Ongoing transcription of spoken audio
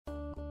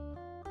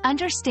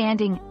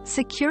Understanding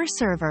Secure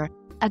Server,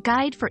 a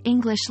guide for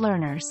English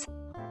learners.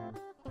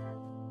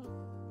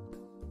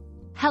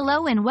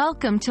 Hello and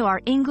welcome to our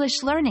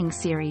English learning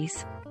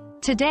series.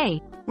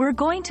 Today, we're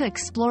going to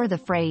explore the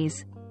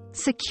phrase,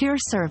 secure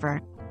server.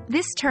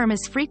 This term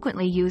is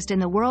frequently used in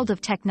the world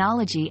of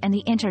technology and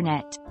the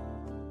internet.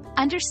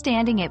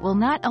 Understanding it will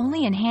not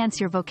only enhance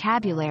your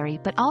vocabulary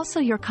but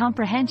also your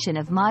comprehension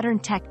of modern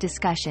tech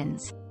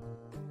discussions.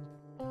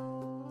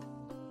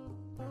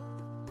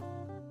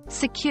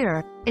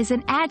 Secure is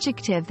an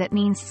adjective that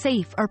means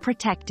safe or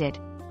protected.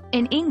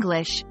 In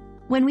English,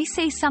 when we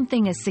say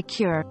something is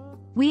secure,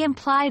 we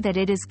imply that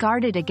it is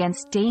guarded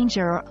against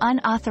danger or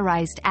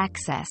unauthorized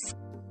access.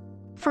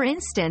 For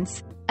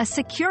instance, a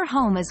secure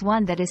home is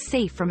one that is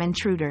safe from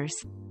intruders.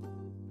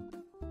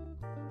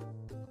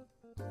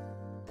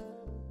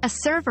 A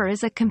server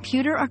is a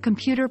computer or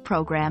computer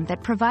program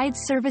that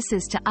provides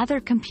services to other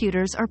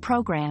computers or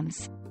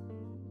programs.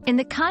 In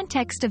the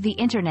context of the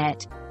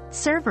Internet,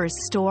 servers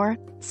store,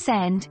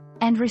 send,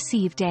 and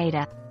receive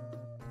data.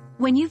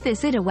 When you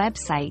visit a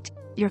website,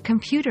 your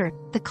computer,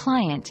 the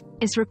client,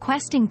 is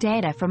requesting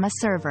data from a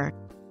server.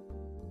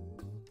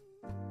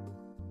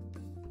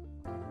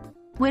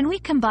 When we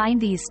combine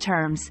these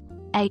terms,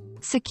 a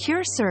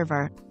secure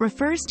server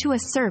refers to a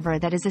server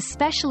that is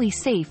especially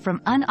safe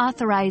from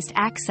unauthorized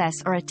access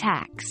or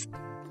attacks.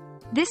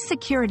 This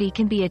security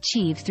can be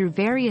achieved through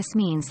various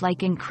means like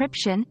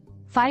encryption,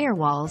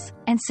 firewalls,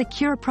 and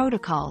secure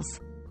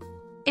protocols.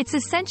 It's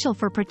essential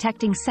for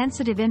protecting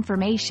sensitive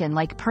information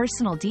like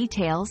personal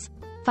details,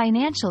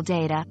 financial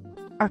data,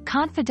 or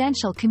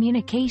confidential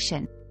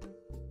communication.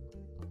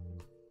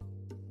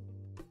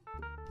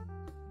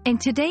 In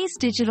today's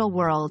digital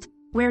world,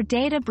 where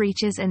data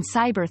breaches and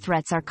cyber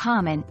threats are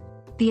common,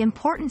 the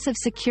importance of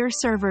secure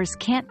servers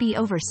can't be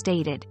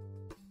overstated.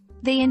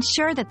 They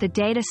ensure that the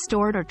data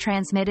stored or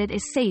transmitted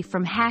is safe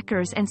from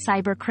hackers and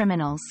cyber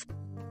criminals.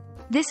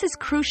 This is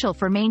crucial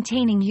for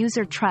maintaining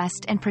user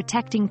trust and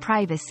protecting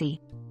privacy.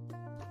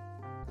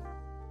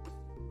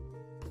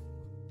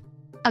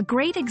 A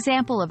great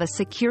example of a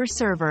secure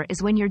server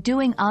is when you're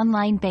doing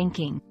online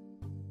banking.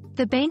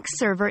 The bank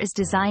server is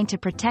designed to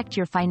protect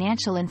your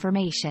financial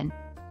information.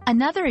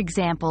 Another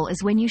example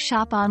is when you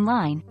shop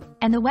online,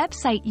 and the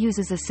website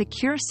uses a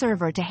secure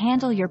server to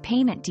handle your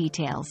payment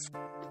details.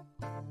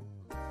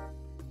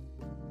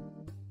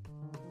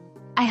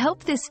 I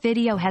hope this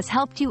video has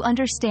helped you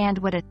understand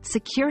what a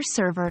secure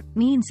server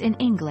means in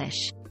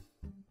English.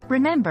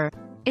 Remember,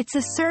 it's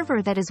a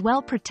server that is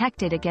well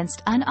protected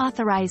against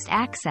unauthorized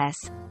access,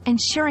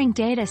 ensuring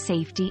data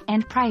safety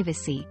and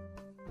privacy.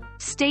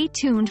 Stay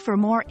tuned for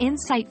more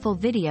insightful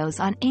videos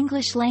on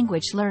English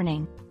language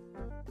learning.